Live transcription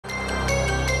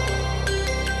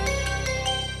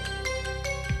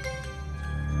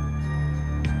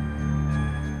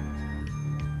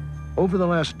Over the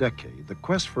last decade, the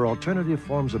quest for alternative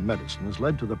forms of medicine has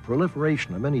led to the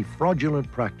proliferation of many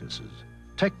fraudulent practices,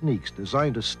 techniques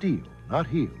designed to steal, not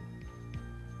heal.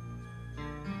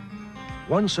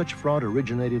 One such fraud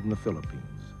originated in the Philippines.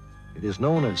 It is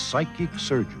known as psychic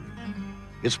surgery.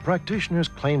 Its practitioners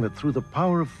claim that through the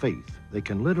power of faith, they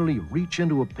can literally reach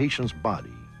into a patient's body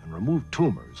and remove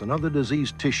tumors and other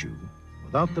diseased tissue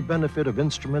without the benefit of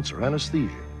instruments or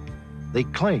anesthesia. They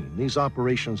claim these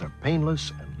operations are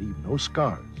painless and leave no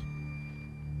scars.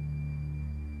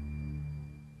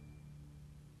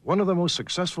 One of the most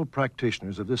successful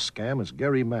practitioners of this scam is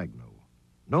Gary Magno.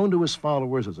 Known to his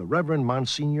followers as the Reverend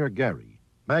Monsignor Gary,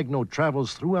 Magno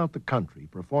travels throughout the country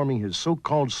performing his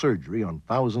so-called surgery on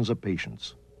thousands of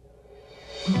patients.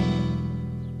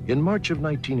 In March of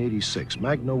 1986,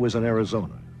 Magno was in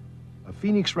Arizona. A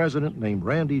Phoenix resident named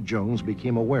Randy Jones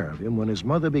became aware of him when his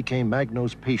mother became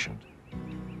Magno's patient.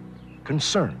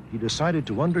 Concerned, he decided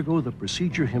to undergo the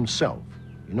procedure himself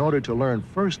in order to learn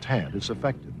firsthand its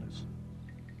effectiveness.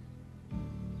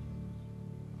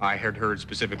 I had heard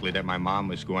specifically that my mom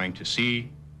was going to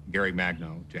see Gary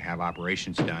Magno to have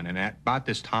operations done, and at about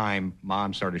this time,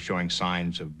 Mom started showing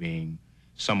signs of being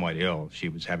somewhat ill. She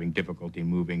was having difficulty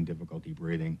moving, difficulty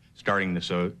breathing, starting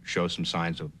to show some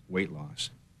signs of weight loss.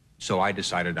 So I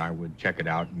decided I would check it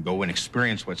out and go and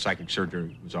experience what psychic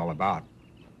surgery was all about.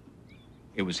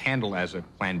 It was handled as a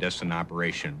clandestine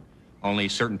operation. Only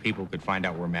certain people could find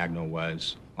out where Magno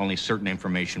was. Only certain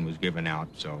information was given out,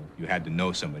 so you had to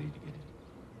know somebody to get in.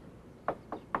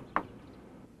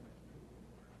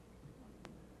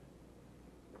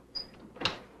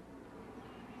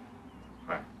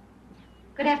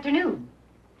 Good afternoon.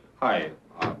 Hi,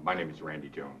 my name is Randy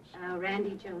Jones.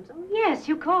 Randy Jones. Oh, yes,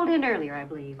 you called in earlier, I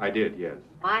believe. I did, yes.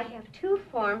 I have two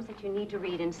forms that you need to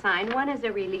read and sign. One is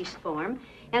a release form,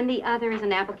 and the other is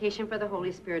an application for the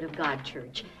Holy Spirit of God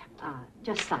Church.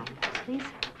 Just sign those, please.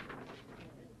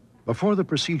 Before the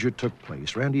procedure took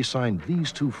place, Randy signed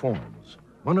these two forms.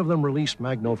 One of them released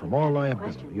Magno from all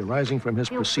liability arising from his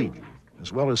procedure,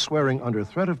 as well as swearing under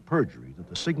threat of perjury that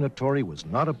the signatory was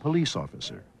not a police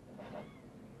officer.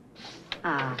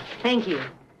 Thank you.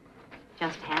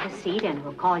 Just have a seat and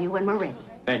we'll call you when we're ready.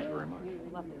 Thank you very much.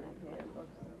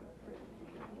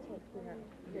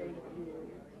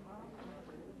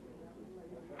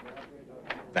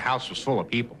 The house was full of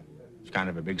people. It was kind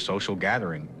of a big social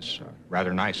gathering. It was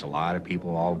rather nice. A lot of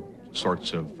people, all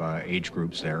sorts of age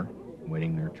groups there,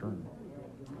 waiting their turn.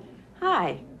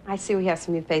 Hi. I see we have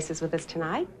some new faces with us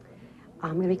tonight.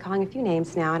 I'm going to be calling a few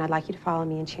names now, and I'd like you to follow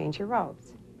me and change your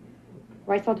robes.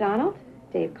 Royce O'Donnell,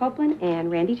 Dave Copeland,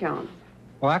 and Randy Jones.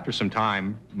 Well, after some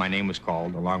time, my name was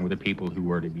called along with the people who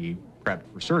were to be prepped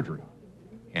for surgery.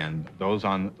 And those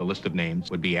on the list of names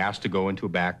would be asked to go into a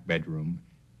back bedroom,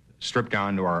 strip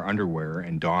down to our underwear,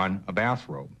 and don a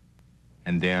bathrobe.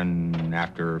 And then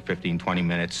after 15, 20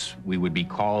 minutes, we would be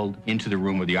called into the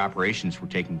room where the operations were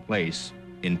taking place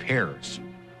in pairs.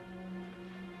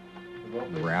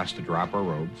 We were asked to drop our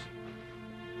robes.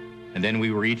 And then we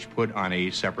were each put on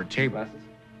a separate table.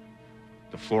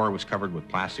 The floor was covered with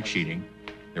plastic sheeting.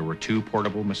 There were two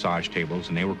portable massage tables,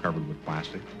 and they were covered with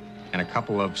plastic, and a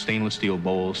couple of stainless steel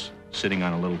bowls sitting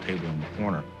on a little table in the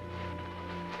corner.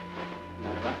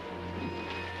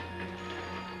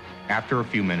 After a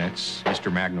few minutes,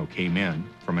 Mr. Magno came in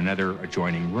from another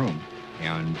adjoining room,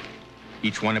 and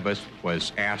each one of us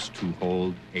was asked to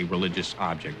hold a religious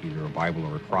object, either a Bible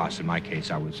or a cross. In my case,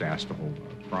 I was asked to hold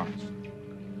a cross.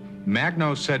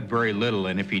 Magno said very little,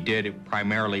 and if he did,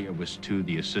 primarily it was to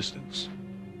the assistants.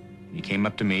 He came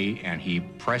up to me and he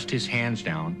pressed his hands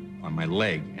down on my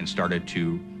leg and started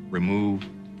to remove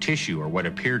tissue, or what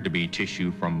appeared to be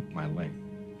tissue, from my leg.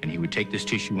 And he would take this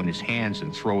tissue in his hands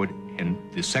and throw it in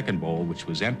the second bowl, which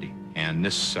was empty. And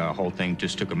this whole thing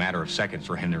just took a matter of seconds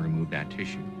for him to remove that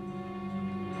tissue.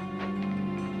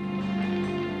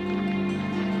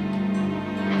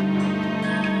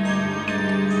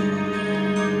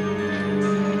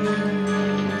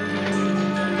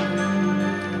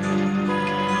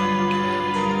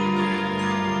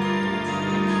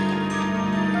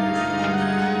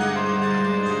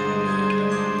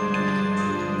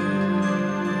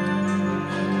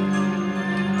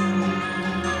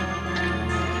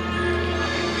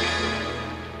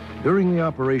 During the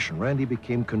operation, Randy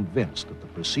became convinced that the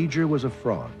procedure was a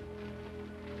fraud.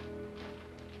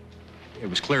 It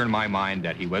was clear in my mind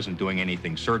that he wasn't doing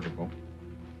anything surgical,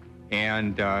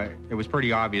 and it was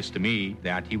pretty obvious to me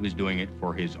that he was doing it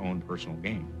for his own personal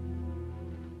gain.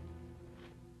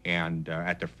 And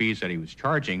at the fees that he was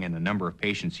charging and the number of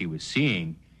patients he was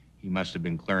seeing, he must have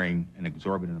been clearing an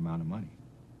exorbitant amount of money.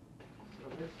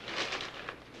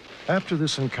 After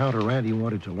this encounter, Randy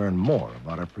wanted to learn more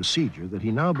about a procedure that he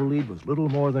now believed was little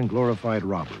more than glorified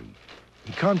robbery.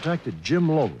 He contacted Jim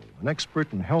Lowell, an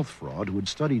expert in health fraud who had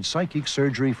studied psychic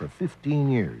surgery for 15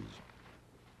 years.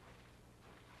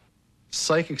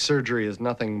 Psychic surgery is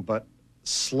nothing but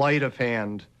sleight of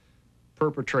hand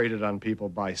perpetrated on people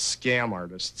by scam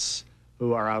artists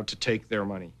who are out to take their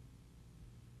money.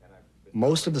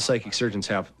 Most of the psychic surgeons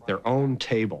have their own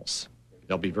tables.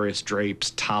 There'll be various drapes,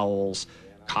 towels,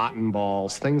 cotton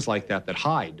balls, things like that that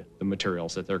hide the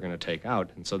materials that they're going to take out.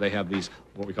 And so they have these,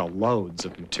 what we call loads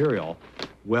of material,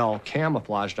 well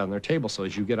camouflaged on their table, so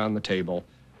as you get on the table,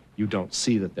 you don't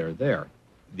see that they're there.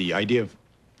 The idea of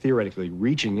theoretically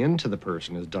reaching into the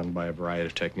person is done by a variety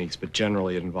of techniques, but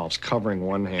generally it involves covering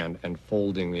one hand and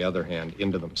folding the other hand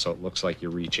into them so it looks like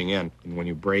you're reaching in. And when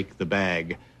you break the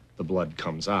bag, the blood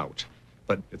comes out.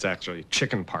 But it's actually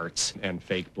chicken parts and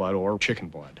fake blood or chicken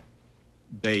blood.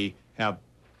 They have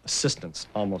assistants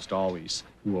almost always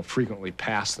who will frequently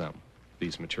pass them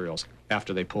these materials.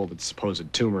 After they pull the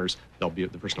supposed tumors, the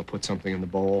person will put something in the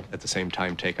bowl, at the same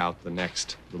time take out the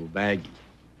next little baggie.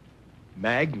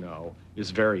 Magno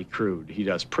is very crude. He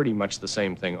does pretty much the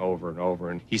same thing over and over,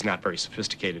 and he's not very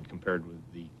sophisticated compared with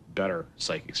the better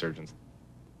psychic surgeons.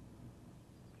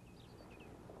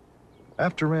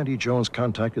 After Randy Jones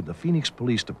contacted the Phoenix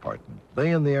Police Department,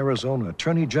 they and the Arizona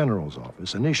Attorney General's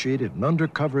office initiated an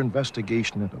undercover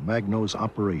investigation into Magno's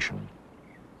operation.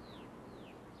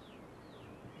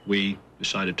 We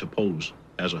decided to pose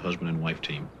as a husband and wife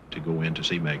team to go in to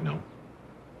see Magno.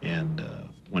 And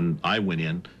when I went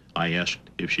in, I asked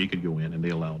if she could go in, and they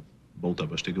allowed both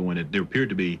of us to go in. There appeared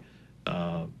to be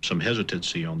some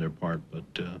hesitancy on their part, but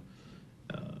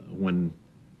when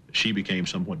she became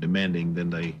somewhat demanding,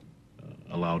 then they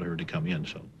allowed her to come in.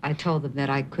 So I told them that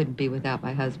I couldn't be without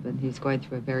my husband. He's going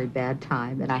through a very bad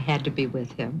time, and I had to be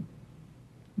with him.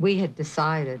 We had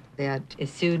decided that as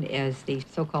soon as the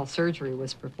so-called surgery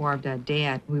was performed on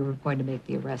Dad, we were going to make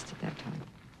the arrest at that time.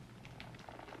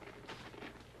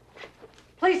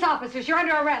 Police officers, you're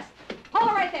under arrest.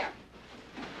 Hold it right there.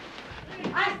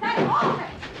 I said hold it.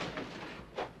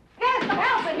 Get some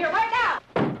help in here right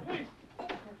now. Please.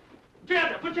 Put your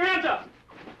hands up. Put your hands up.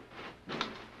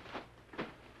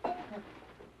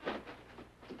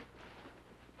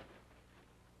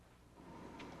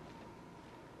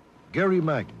 Gary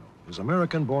Magno, his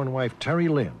American-born wife Terry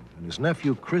Lynn, and his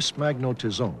nephew Chris Magno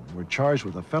Tizone were charged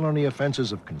with the felony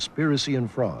offenses of conspiracy and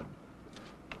fraud.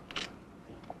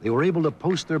 They were able to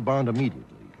post their bond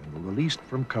immediately and were released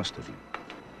from custody.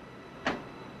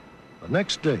 The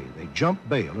next day, they jumped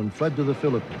bail and fled to the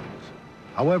Philippines.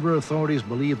 However, authorities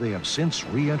believe they have since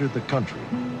re-entered the country.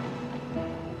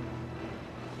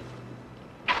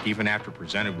 Even after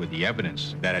presented with the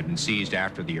evidence that had been seized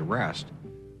after the arrest,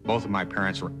 both of my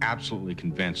parents were absolutely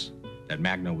convinced that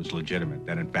Magno was legitimate,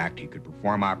 that in fact he could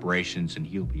perform operations and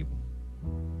heal people.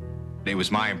 It was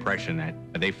my impression that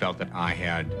they felt that I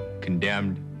had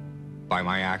condemned by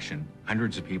my action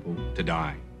hundreds of people to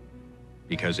die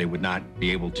because they would not be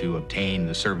able to obtain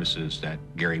the services that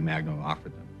Gary Magno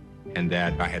offered them, and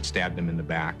that I had stabbed them in the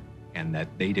back and that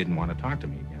they didn't want to talk to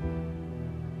me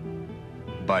again.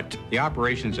 But the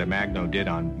operations that Magno did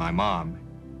on my mom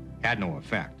had no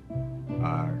effect.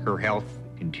 Her health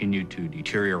continued to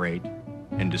deteriorate.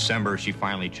 In December, she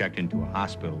finally checked into a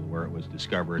hospital where it was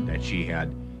discovered that she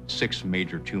had 6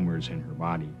 major tumors in her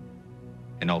body,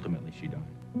 and ultimately she died.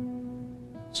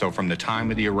 So from the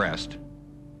time of the arrest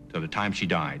to the time she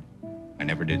died, I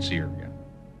never did see her again.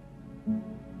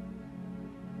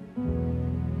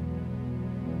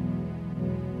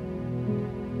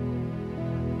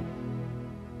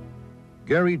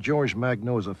 Gary George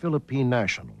Magno is a Philippine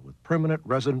national with permanent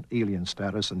resident alien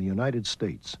status in the United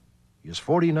States. He is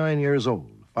 49 years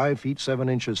old, 5 feet 7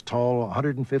 inches tall,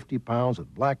 150 pounds,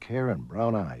 with black hair and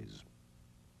brown eyes.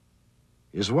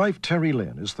 His wife, Terry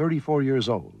Lynn, is 34 years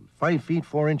old, 5 feet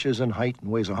 4 inches in height, and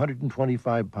weighs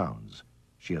 125 pounds.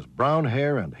 She has brown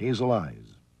hair and hazel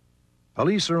eyes.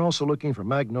 Police are also looking for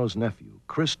Magno's nephew,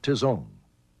 Chris Tizone.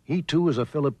 He, too, is a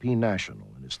Philippine national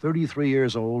and is 33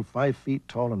 years old, 5 feet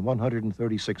tall, and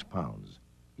 136 pounds.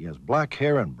 He has black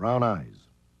hair and brown eyes.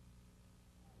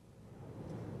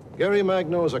 Gary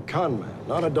Magno is a con man,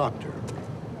 not a doctor.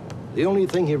 The only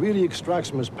thing he really extracts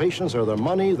from his patients are their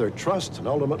money, their trust, and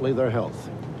ultimately their health.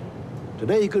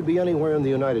 Today, he could be anywhere in the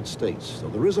United States, so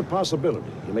there is a possibility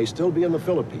he may still be in the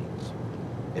Philippines.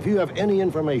 If you have any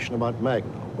information about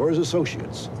Magno or his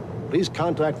associates, please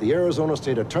contact the Arizona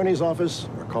State Attorney's Office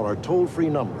or call our toll-free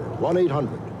number,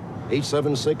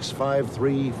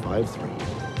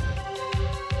 1-800-876-5353.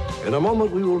 In a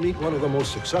moment, we will meet one of the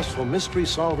most successful mystery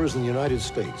solvers in the United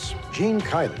States. Gene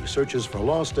Kiley searches for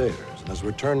lost heirs and has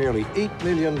returned nearly $8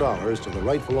 million to the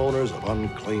rightful owners of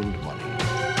unclaimed money.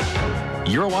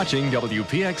 You're watching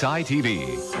WPXI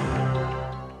TV.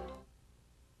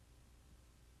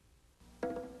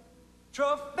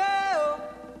 Trofeo,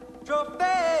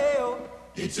 Trofeo.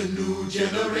 It's a new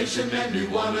generation and we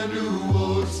want a new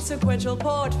world. Sequential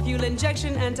port, fuel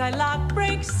injection, anti-lock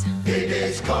brakes.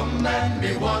 Paydays come and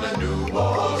we want a new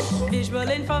world. Visual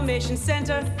information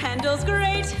center, handles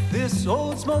great. This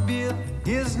Oldsmobile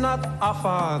is not our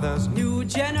father's. New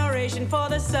generation for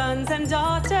the sons and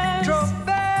daughters.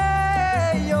 Trofeo.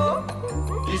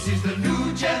 This is the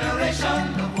new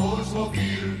generation of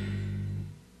Oldsmobile.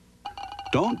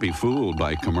 Don't be fooled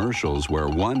by commercials where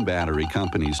one battery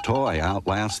company's toy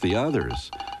outlasts the others.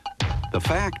 The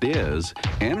fact is,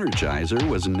 Energizer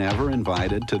was never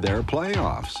invited to their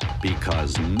playoffs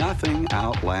because nothing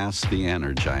outlasts the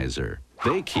Energizer.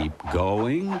 They keep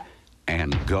going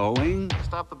and going.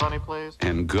 Stop the bunny, please.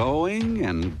 And going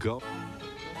and go.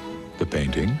 The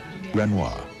painting,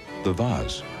 Renoir. The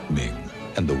vase, Ming.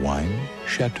 And the wine,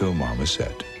 Chateau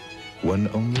Marmoset. One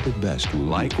only the best will.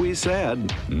 Like we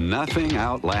said, nothing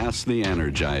outlasts the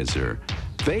Energizer.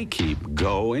 They keep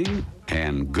going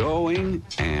and going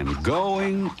and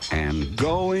going and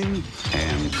going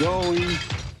and going.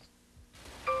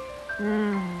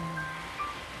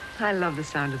 I love the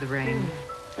sound of the rain.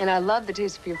 And I love the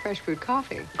taste of your fresh brewed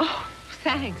coffee. Oh,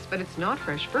 thanks, but it's not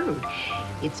fresh brewed.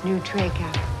 It's new tray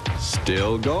cap.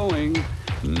 Still going.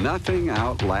 Nothing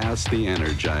outlasts the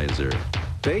Energizer.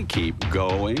 They keep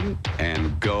going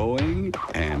and going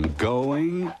and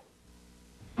going.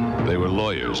 They were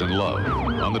lawyers in love,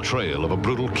 on the trail of a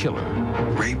brutal killer.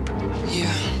 Rape?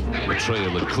 Yeah. A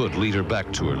trail that could lead her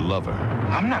back to her lover.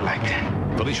 I'm not like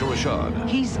that. Felicia Rashad.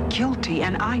 He's guilty,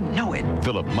 and I know it.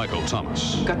 Philip Michael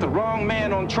Thomas. Got the wrong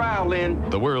man on trial, Lynn.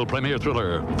 The world premiere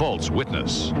thriller, False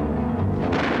Witness.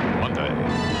 Monday.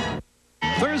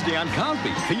 Thursday on Cosby,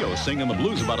 Theo's singing the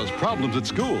blues about his problems at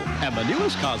school, and the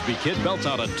newest Cosby kid belts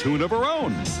out a tune of her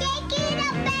own.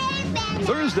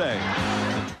 Thursday.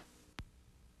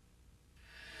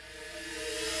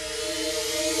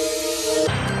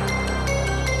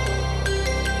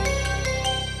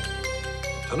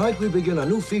 Tonight we begin a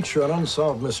new feature on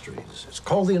Unsolved Mysteries. It's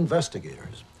called The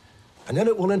Investigators. And in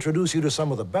it we'll introduce you to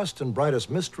some of the best and brightest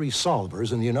mystery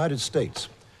solvers in the United States.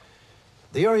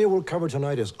 The area we'll cover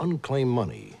tonight is unclaimed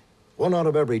money. 1 out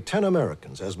of every 10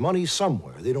 Americans has money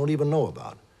somewhere they don't even know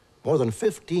about. More than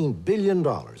 $15 billion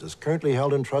is currently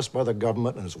held in trust by the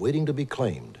government and is waiting to be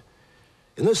claimed.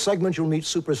 In this segment, you'll meet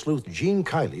super sleuth Gene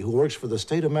Kiley, who works for the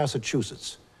state of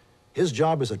Massachusetts. His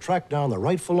job is to track down the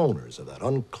rightful owners of that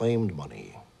unclaimed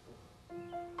money.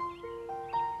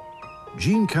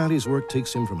 Gene Kiley's work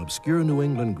takes him from obscure New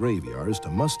England graveyards to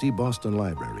musty Boston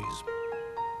libraries.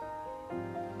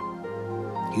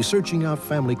 He's searching out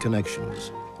family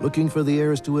connections, looking for the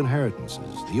heirs to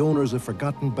inheritances, the owners of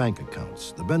forgotten bank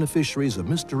accounts, the beneficiaries of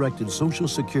misdirected Social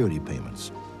Security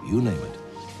payments, you name it.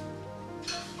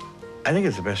 I think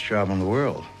it's the best job in the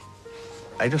world.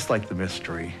 I just like the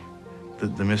mystery,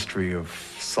 the mystery of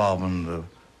solving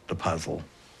the puzzle.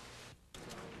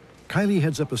 Kiley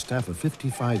heads up a staff of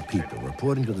 55 people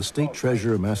reporting to the state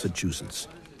treasurer of Massachusetts.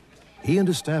 He and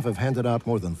his staff have handed out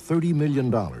more than $30 million.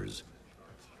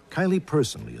 Kiley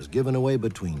personally has given away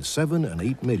between $7 and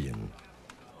 $8 million.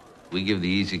 We give the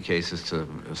easy cases to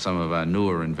some of our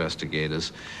newer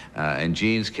investigators. In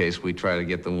Gene's case, we try to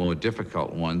get the more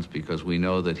difficult ones because we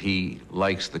know that he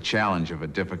likes the challenge of a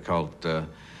difficult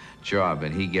job,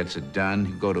 and he gets it done.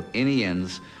 He go to any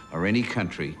ends or any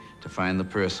country to find the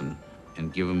person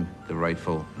and give him the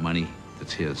rightful money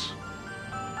that's his.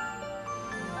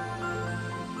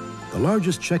 The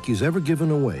largest check he's ever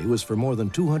given away was for more than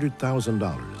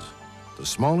 $200,000. The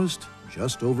smallest,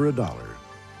 just over $1.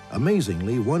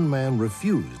 Amazingly, one man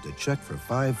refused a check for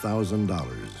 $5,000.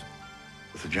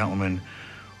 It's a gentleman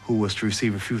who was to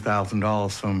receive a few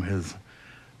 $1,000s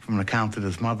from an account that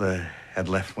his mother had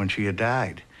left when she had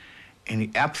died. And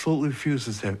he absolutely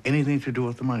refuses to have anything to do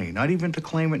with the money, not even to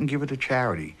claim it and give it to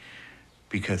charity,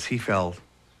 because he felt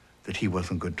that he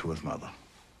wasn't good to his mother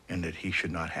and that he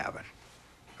should not have it,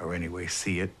 or anyway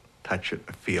see it, touch it,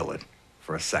 or feel it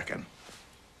for a second.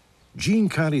 Gene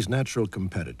Kiley's natural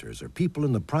competitors are people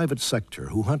in the private sector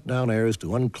who hunt down heirs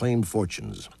to unclaimed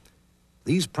fortunes.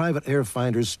 These private heir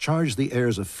finders charge the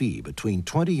heirs a fee between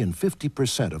 20 and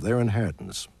 50% of their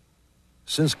inheritance.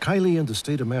 Since Kiley and the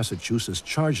state of Massachusetts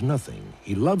charge nothing,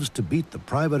 he loves to beat the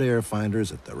private heir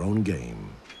finders at their own game.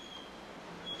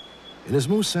 In his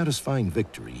most satisfying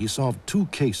victory, he solved 2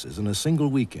 cases in a single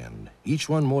weekend, each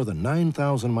one more than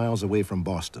 9,000 miles away from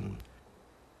Boston.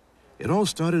 It all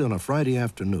started on a Friday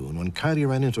afternoon when Kiley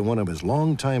ran into one of his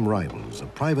longtime rivals, a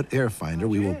private air finder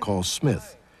we will call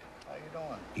Smith.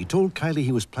 He told Kiley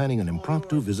he was planning an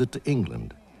impromptu visit to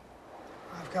England.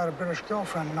 I've got a British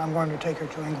girlfriend, and I'm going to take her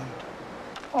to England.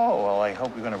 Oh, well, I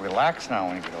hope you're going to relax now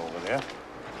when you get over there.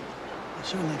 I'll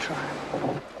certainly try.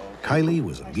 Kiley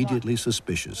was immediately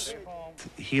suspicious.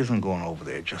 He isn't going over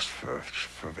there just for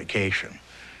vacation.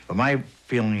 But my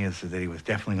feeling is that he was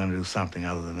definitely going to do something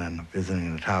other than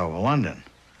visiting the Tower of London.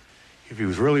 If he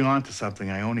was really onto something,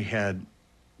 I only had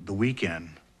the weekend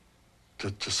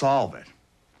to solve it.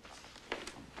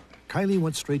 Kiley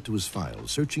went straight to his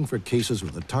files, searching for cases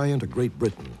with a tie-in to Great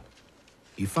Britain.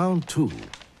 He found 2.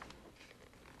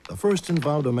 The first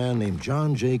involved a man named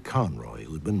John J. Conroy,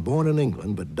 who'd been born in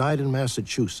England but died in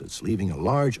Massachusetts, leaving a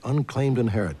large unclaimed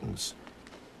inheritance.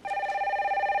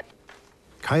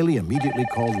 Kiley immediately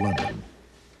called London.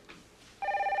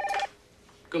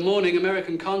 Good morning,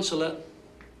 American Consulate.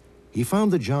 He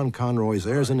found that John Conroy's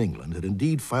heirs in England had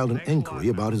indeed filed an inquiry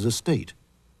about his estate.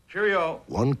 Cheerio.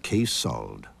 1 case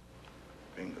solved.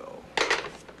 Bingo.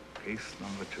 Case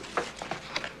number 2.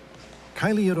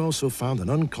 Kiley had also found an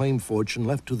unclaimed fortune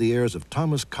left to the heirs of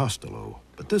Thomas Costello,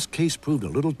 but this case proved a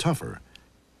little tougher.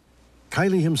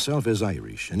 Kiley himself is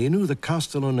Irish, and he knew the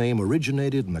Costello name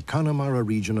originated in the Connemara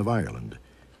region of Ireland.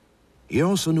 He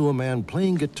also knew a man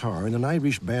playing guitar in an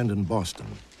Irish band in Boston.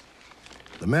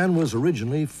 The man was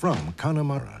originally from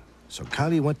Connemara, so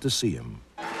Kiley went to see him.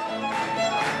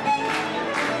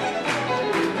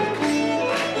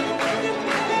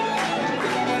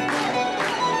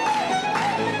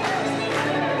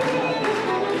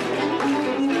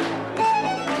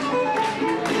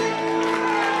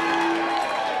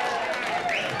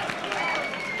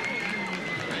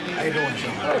 How you doing,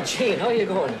 John? Oh, Gene, how you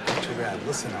going? Not too bad.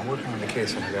 Listen, I'm working on the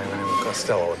case on a guy named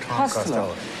Costello, Tom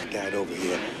Costello. Died over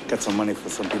here. Got some money for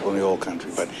some people in the old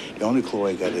country, but the only clue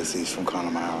I got is he's from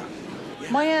Connemara.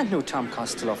 My aunt knew Tom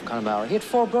Costello from Connemara. He had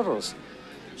 4 brothers.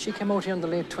 She came out here in the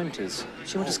late 20s.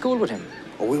 She went to school with him.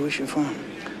 Oh, where was she from?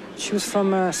 She was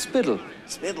from Spiddle.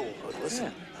 Spiddle?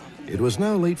 Listen. It was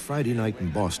now late Friday night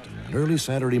in Boston and early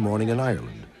Saturday morning in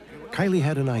Ireland. Kiley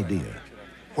had an idea.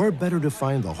 Where better to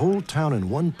find the whole town in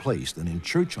one place than in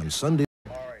church on Sunday?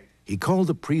 He called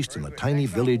the priest in the tiny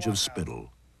village of Spiddle.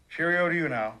 Cheerio to you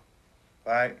now.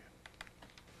 Bye.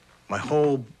 My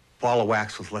whole ball of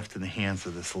wax was left in the hands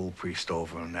of this little priest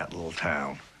over in that little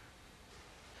town.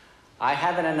 I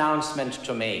have an announcement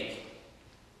to make.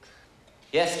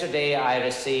 Yesterday, I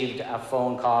received a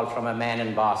phone call from a man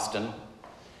in Boston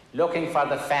looking for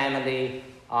the family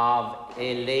of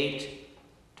a late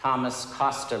Thomas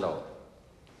Costello.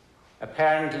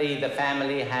 Apparently, the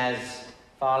family has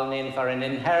fallen in for an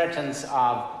inheritance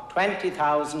of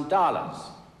 $20,000.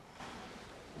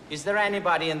 Is there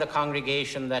anybody in the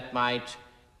congregation that might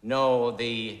know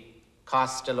the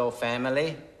Costello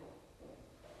family?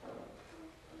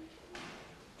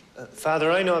 Father,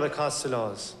 I know the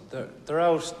Costellos. They're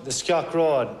out the Skiock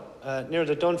Road, near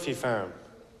the Dunphy farm.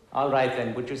 All right,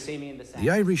 then. Would you see me in the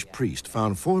The Irish priest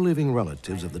found 4 living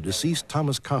relatives of the deceased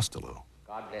Thomas Costello.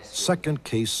 God bless you. Second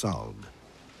case solved.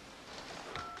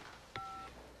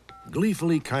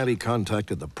 Gleefully, Kiley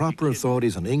contacted the proper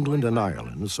authorities in England and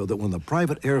Ireland so that when the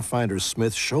private air finder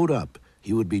Smith showed up,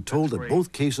 he would be told that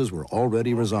both cases were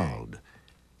already resolved.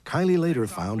 Kiley later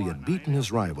found he had beaten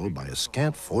his rival by a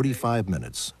scant 45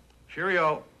 minutes.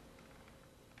 Cheerio.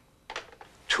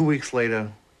 2 weeks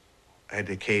later, I had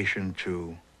the occasion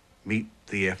to meet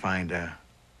the air finder,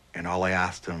 and all I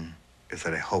asked him is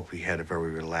that I hope he had a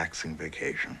very relaxing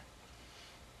vacation.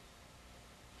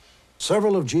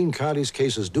 Several of Gene Kiley's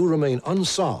cases do remain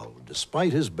unsolved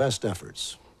despite his best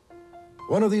efforts.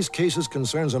 One of these cases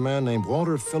concerns a man named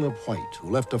Walter Philip White, who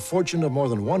left a fortune of more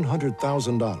than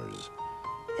 $100,000.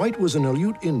 White was an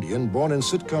Aleut Indian born in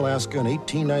Sitka, Alaska in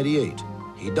 1898.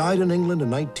 He died in England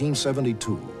in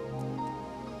 1972.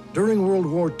 During World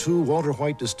War II, Walter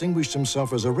White distinguished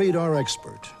himself as a radar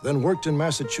expert, then worked in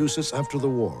Massachusetts after the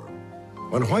war.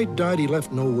 When White died, he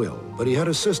left no will, but he had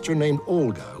a sister named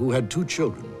Olga who had 2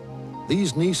 children.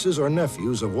 These nieces or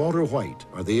nephews of Walter White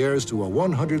are the heirs to a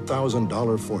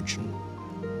 $100,000 fortune.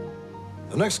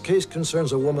 The next case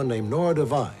concerns a woman named Nora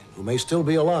Devine, who may still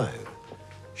be alive.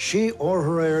 She or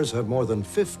her heirs have more than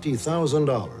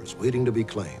 $50,000 waiting to be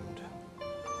claimed.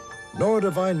 Nora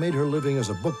Devine made her living as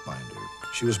a bookbinder.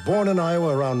 She was born in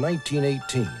Iowa around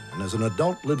 1918, and as an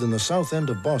adult lived in the south end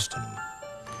of Boston.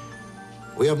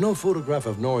 We have no photograph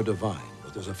of Nora Devine,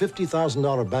 but there's a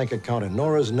 $50,000 bank account in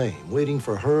Nora's name waiting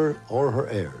for her or her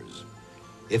heirs.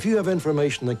 If you have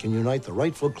information that can unite the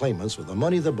rightful claimants with the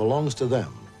money that belongs to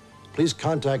them, please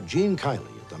contact Gene Kiley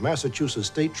at the Massachusetts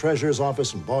State Treasurer's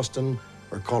Office in Boston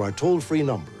or call our toll-free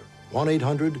number,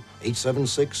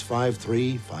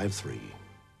 1-800-876-5353.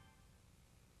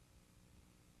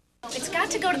 It's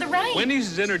got to go to the right.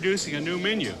 Wendy's is introducing a new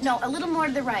menu. No, a little more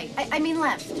to the right. I mean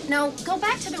left. No, go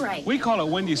back to the right. We call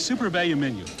it Wendy's Super Value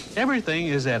Menu. Everything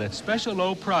is at a special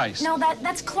low price. No,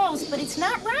 that's close, but it's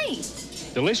not right.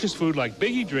 Delicious food like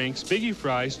Biggie drinks, Biggie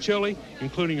fries, chili,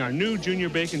 including our new Junior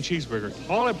Bacon Cheeseburger.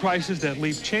 All at prices that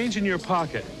leave change in your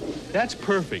pocket. That's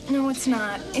perfect. No, it's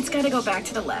not. It's got to go back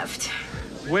to the left.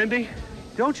 Wendy,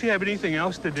 don't you have anything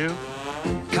else to do?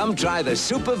 Come try the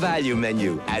Super Value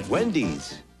Menu at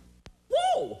Wendy's.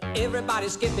 Whoa! Everybody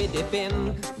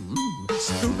skippy-dipping,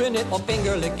 scooping it or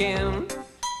finger licking.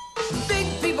 Big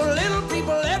people, little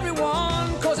people,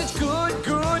 everyone, 'cause it's good,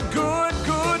 good, good,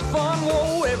 good fun.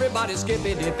 Whoa, everybody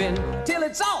skippy-dipping till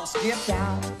it's all skipped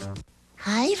out.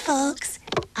 Hi, folks.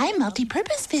 I'm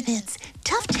Multi-Purpose Pivots,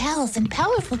 tough towels and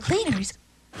powerful cleaners.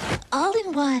 All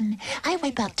in one. I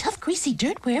wipe out tough, greasy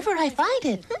dirt wherever I find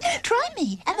it. Try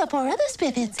me and the 4 other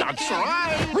Pivots. That's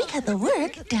right. We cut the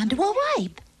work down to a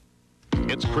wipe.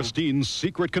 It's Christine's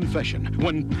secret confession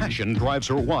when passion drives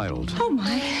her wild. Oh,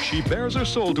 my. She bears her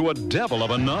soul to a devil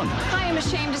of a nun. I am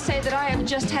ashamed to say that I have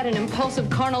just had an impulsive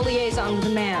carnal liaison with a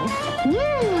man.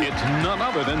 It's none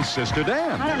other than Sister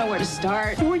Dan. I don't know where to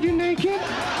start. Were you naked?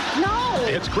 No!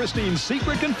 It's Christine's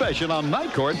secret confession on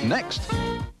Night Court next.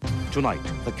 Tonight,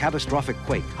 the catastrophic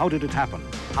quake. How did it happen?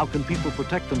 How can people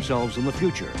protect themselves in the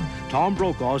future? Tom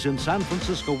Brokaw's in San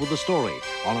Francisco with the story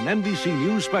on an NBC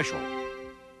News special.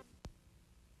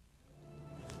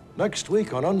 Next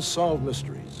week on Unsolved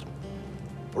Mysteries.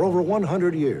 For over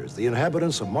 100 years, the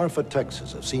inhabitants of Marfa,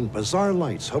 Texas have seen bizarre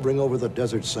lights hovering over the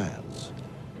desert sands.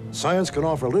 Science can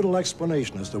offer little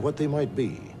explanation as to what they might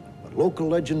be, but local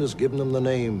legend has given them the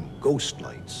name Ghost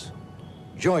Lights.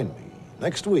 Join me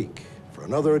next week for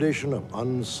another edition of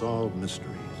Unsolved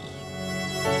Mysteries.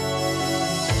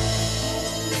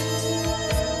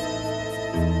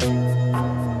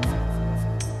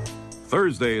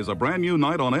 Thursday is a brand new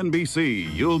night on NBC.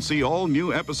 You'll see all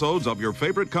new episodes of your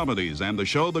favorite comedies and the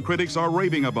show the critics are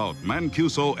raving about,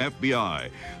 Mancuso FBI.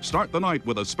 Start the night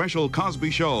with a special Cosby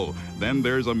Show. Then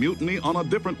there's a mutiny on a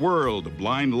different world,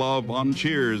 blind love on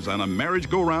Cheers, and a marriage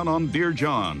go-round on Dear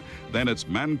John. Then it's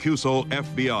Mancuso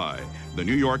FBI. The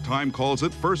New York Times calls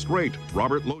it first rate.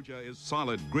 Robert Loggia is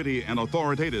solid, gritty, and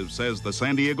authoritative, says the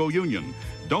San Diego Union.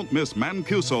 Don't miss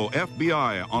Mancuso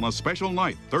FBI on a special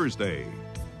night Thursday.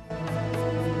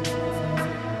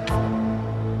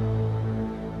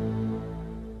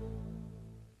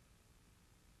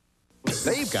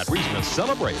 They've got reason to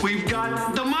celebrate. We've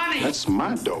got the money. That's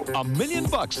my dough. $1 million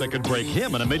that could break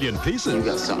him in a million pieces. You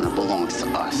got something that belongs to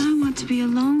us. I want to be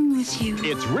alone with you.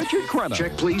 It's Richard Crenna.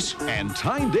 Check, please. And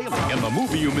Tyne Daly in the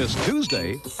movie you missed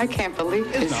Tuesday. I can't believe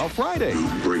It's now Friday.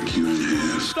 I'll break you in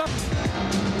half. Stop.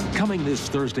 Coming this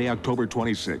Thursday, October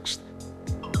 26th.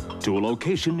 To a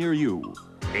location near you.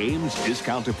 Ames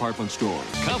Discount Department Store.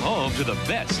 Come home to the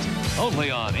best. Only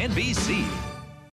on NBC.